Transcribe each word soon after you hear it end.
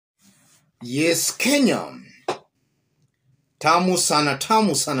Yes, Kenya. Tamu sana,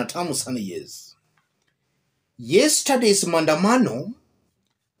 tamu sana, tamu sana, yes. Yesterday's mandamano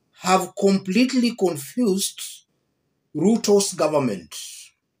have completely confused Ruto's government.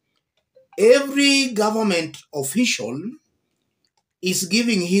 Every government official is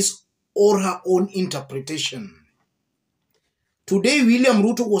giving his or her own interpretation. Today, William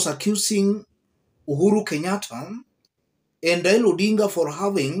Ruto was accusing Uhuru Kenyatta and Raila Odinga for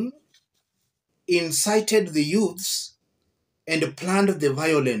having incited the youths and planned the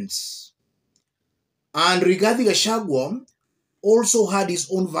violence. And Rigathi Gachagua also had his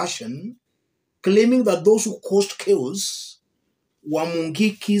own version, claiming that those who caused chaos were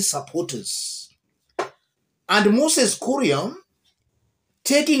Mungiki's supporters. And Moses Kuria,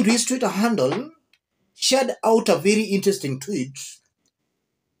 taking his Twitter handle, shared out a very interesting tweet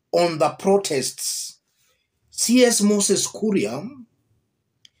on the protests. CS Moses Kuria,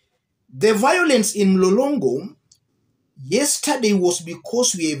 the violence in MLOLONGO yesterday was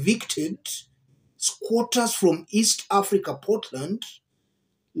because we evicted squatters from East Africa, Portland,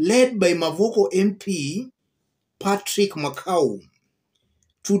 led by Mavoko MP Patrick Makau.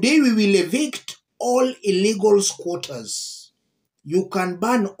 Today we will evict all illegal squatters. You can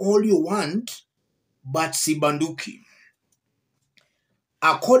ban all you want, but sibanduki.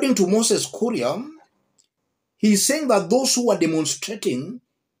 According to Moses Kuria, he's saying that those who were demonstrating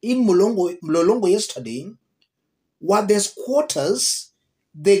in MLOLONGO yesterday were the squatters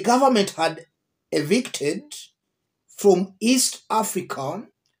the government had evicted from East Africa,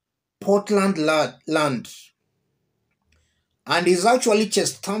 Portland land. And he's actually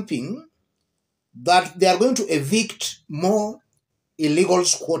chest thumping that they are going to evict more illegal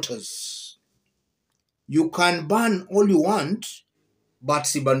squatters. You can ban all you want, but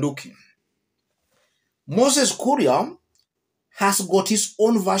sibanduki. Moses Kuria has got his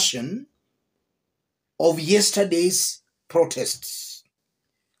own version of yesterday's protests.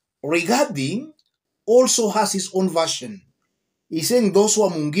 Rigathi also has his own version. He's saying those who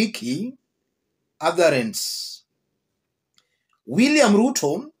are Mungiki, adherents. William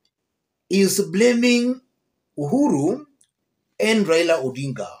Ruto is blaming Uhuru and Raila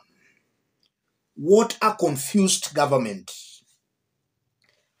Odinga. What a confused government.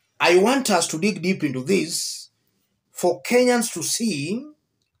 I want us to dig deep into this for Kenyans to see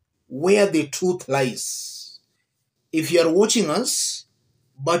where the truth lies. If you are watching us,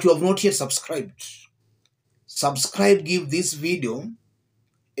 but you have not yet subscribed, subscribe, give this video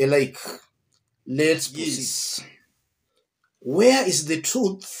a like. Let's proceed. Yes. Where is the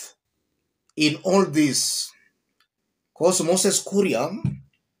truth in all this? Because Moses Kuria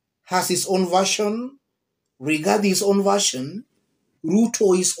has his own version, Rigathi his own version,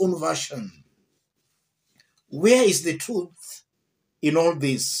 Ruto his own version. Where is the truth in all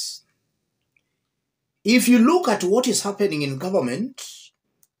this? If you look at what is happening in government,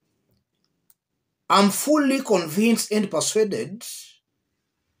 I'm fully convinced and persuaded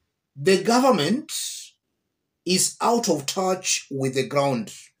the government is out of touch with the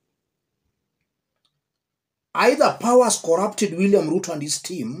ground. Either power has corrupted William Ruto and his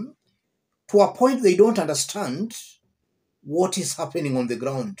team to a point they don't understand what is happening on the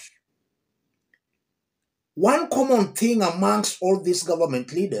ground. One common thing amongst all these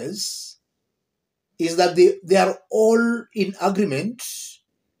government leaders is that they are all in agreement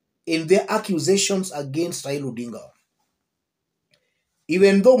in their accusations against Raila Odinga.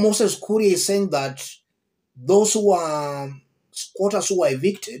 Even though Moses Kuria is saying that those who are squatters who were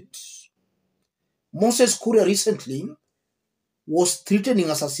evicted, Moses Kuria recently was threatening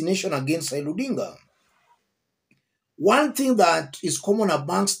assassination against Raila Odinga. One thing that is common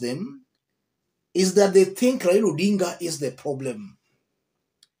amongst them is that they think Raila Odinga is the problem.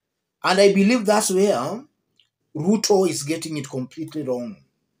 And I believe that's where Ruto is getting it completely wrong.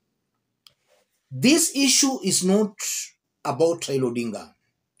 This issue is not about Raila Odinga.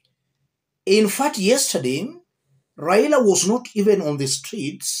 In fact, yesterday, Raila was not even on the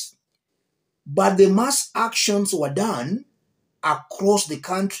streets, but the mass actions were done across the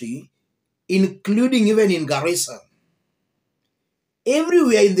country, including even in Garissa.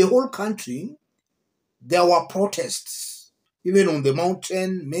 Everywhere in the whole country, there were protests, even on the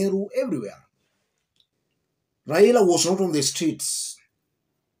mountain, Meru, everywhere. Raila was not on the streets.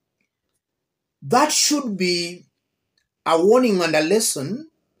 That should be a warning and a lesson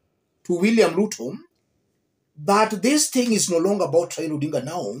to William Ruto that this thing is no longer about Raila Odinga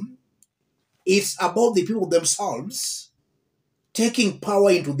now. It's about the people themselves taking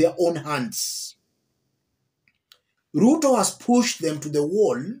power into their own hands. Ruto has pushed them to the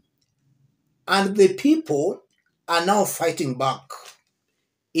wall, and the people are now fighting back.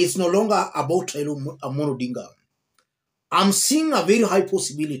 It's no longer about Raila Amolo Odinga. I'm seeing a very high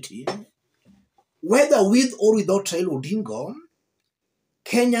possibility, whether with or without Raila Odinga,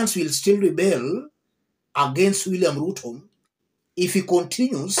 Kenyans will still rebel against William Ruto if he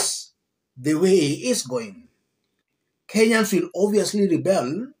continues the way he is going. Kenyans will obviously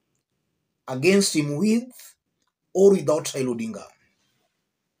rebel against him with or without Raila Odinga.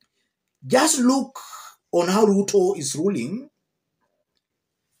 Just look on how Ruto is ruling.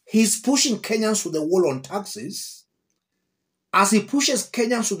 He's pushing Kenyans to the wall on taxes. As he pushes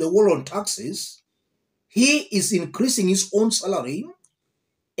Kenyans to the wall on taxes, he is increasing his own salary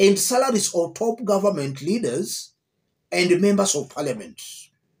and salaries of top government leaders and members of parliament.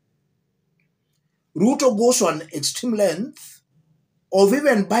 Ruto goes to an extreme length of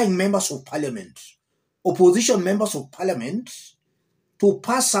even buying members of parliament, opposition members of parliament, to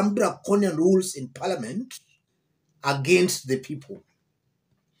pass some draconian rules in parliament against the people.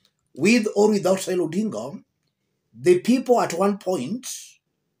 With or without Raila Odinga, the people at one point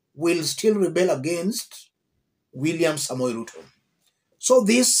will still rebel against William Samoei Ruto. So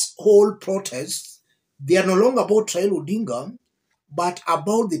this whole protest, they are no longer about Raila Odinga, but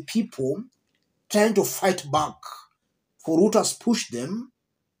about the people trying to fight back for Ruto has pushed them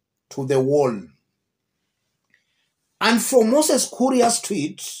to the wall. And from Moses Kuria's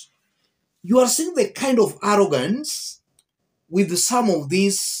tweet, you are seeing the kind of arrogance with some of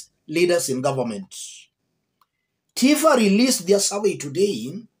these leaders in government. TIFA released their survey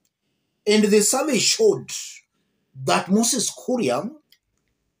today, and the survey showed that Moses Kuria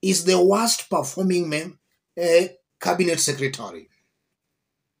is the worst performing cabinet secretary,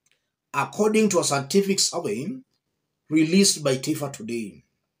 according to a scientific survey released by TIFA today.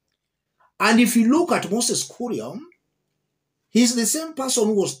 And if you look at Moses Kuria, he's the same person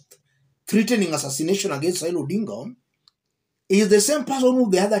who was threatening assassination against Raila Odinga. He's the same person who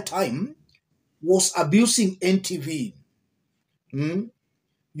the other time was abusing NTV,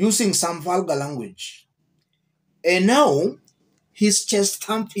 using some vulgar language. And now he's chest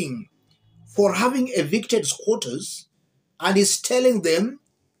thumping for having evicted squatters and is telling them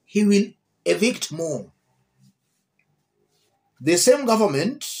he will evict more. The same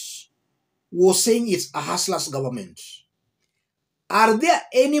government was saying it's a hustler's government. Are there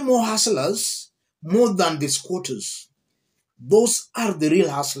any more hustlers more than the squatters? Those are the real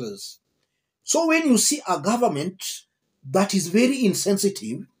hustlers. So when you see a government that is very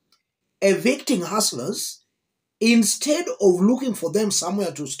insensitive, evicting hustlers, instead of looking for them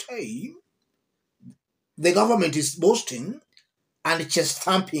somewhere to stay, the government is boasting and chest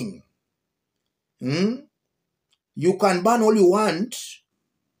thumping. You can ban all you want,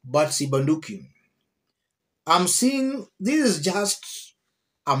 but sibanduki. I'm seeing this is just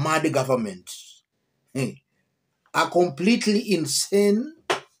a mad government. A completely insane,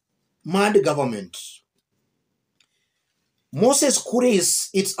 mad government. Moses Kuria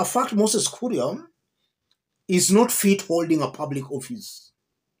it's a fact Moses Kuria is not fit holding a public office.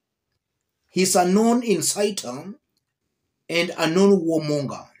 He's a known inciter and a known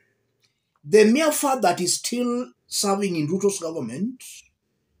warmonger. The mere fact that he's still serving in Ruto's government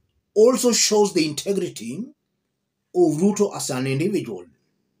also shows the integrity of Ruto as an individual.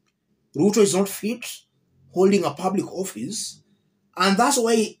 Ruto is not fit holding a public office, and that's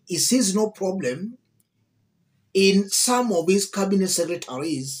why he sees no problem in some of his cabinet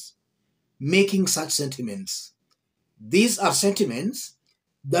secretaries making such sentiments. These are sentiments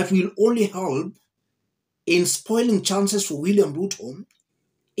that will only help in spoiling chances for William Ruto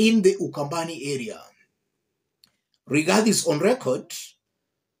in the Ukambani area. Rigathi is on record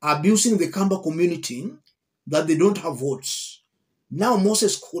abusing the Kamba community that they don't have votes. Now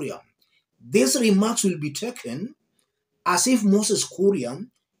Moses Kuria, these remarks will be taken as if Moses Kuria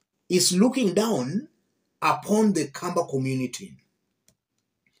is looking down upon the Kamba community.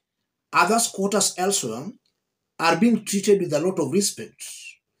 Other squatters elsewhere are being treated with a lot of respect.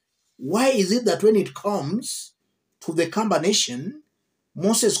 Why is it that when it comes to the Kamba nation,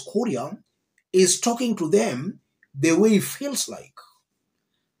 Moses Kuria is talking to them the way he feels like?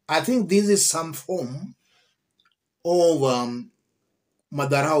 I think this is some form of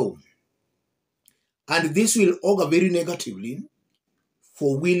madarao. And this will augur very negatively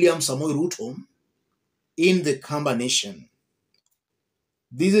for William Samoei Ruto in the Kamba nation.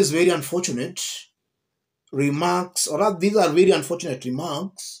 This is very unfortunate remarks, or these are very unfortunate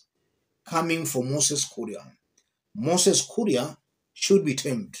remarks coming from Moses Kuria. Moses Kuria should be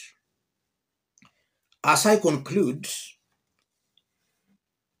tamed. As I conclude,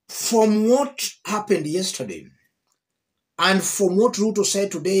 from what happened yesterday and from what Ruto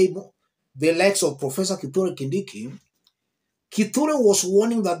said today, the likes of Professor Kithure Kindiki, Kithure was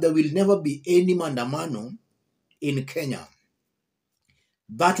warning that there will never be any maandamano in Kenya.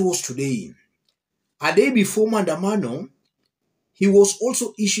 That was today. A day before maandamano, he was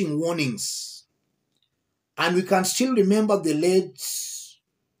also issuing warnings. And we can still remember the late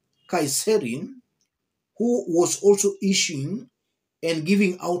Kaiserin, who was also issuing and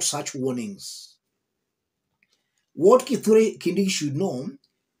giving out such warnings. What Kithure Kindiki should know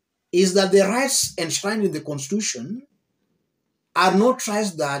is that the rights enshrined in the Constitution are not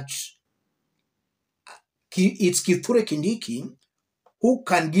rights that it's Kithure Kindiki who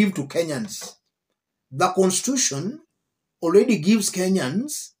can give to Kenyans. The Constitution already gives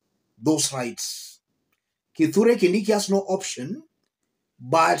Kenyans those rights. Kithure Kindiki has no option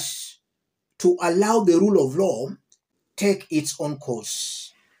but to allow the rule of law take its own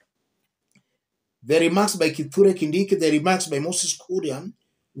course. The remarks by Kithure Kindiki, the remarks by Moses Kuria,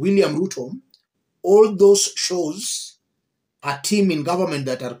 William Ruto, all those shows a team in government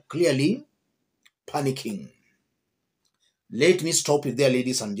that are clearly panicking. Let me stop it there,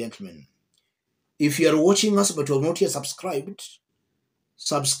 ladies and gentlemen. If you are watching us but you have not yet subscribed,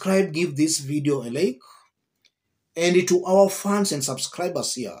 subscribe, give this video a like, and to our fans and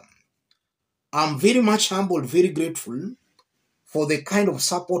subscribers here, I'm very much humbled, very grateful for the kind of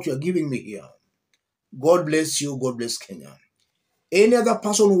support you are giving me here. God bless you. God bless Kenya. Any other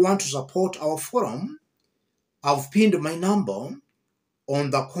person who wants to support our forum, I've pinned my number on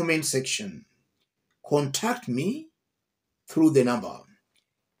the comment section. Contact me through the number.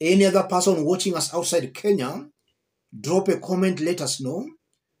 Any other person watching us outside Kenya, drop a comment, let us know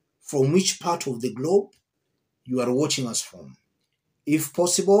from which part of the globe you are watching us from. If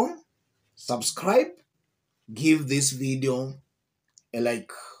possible, subscribe, give this video a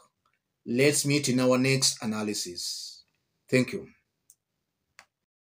like. Let's meet in our next analysis. Thank you.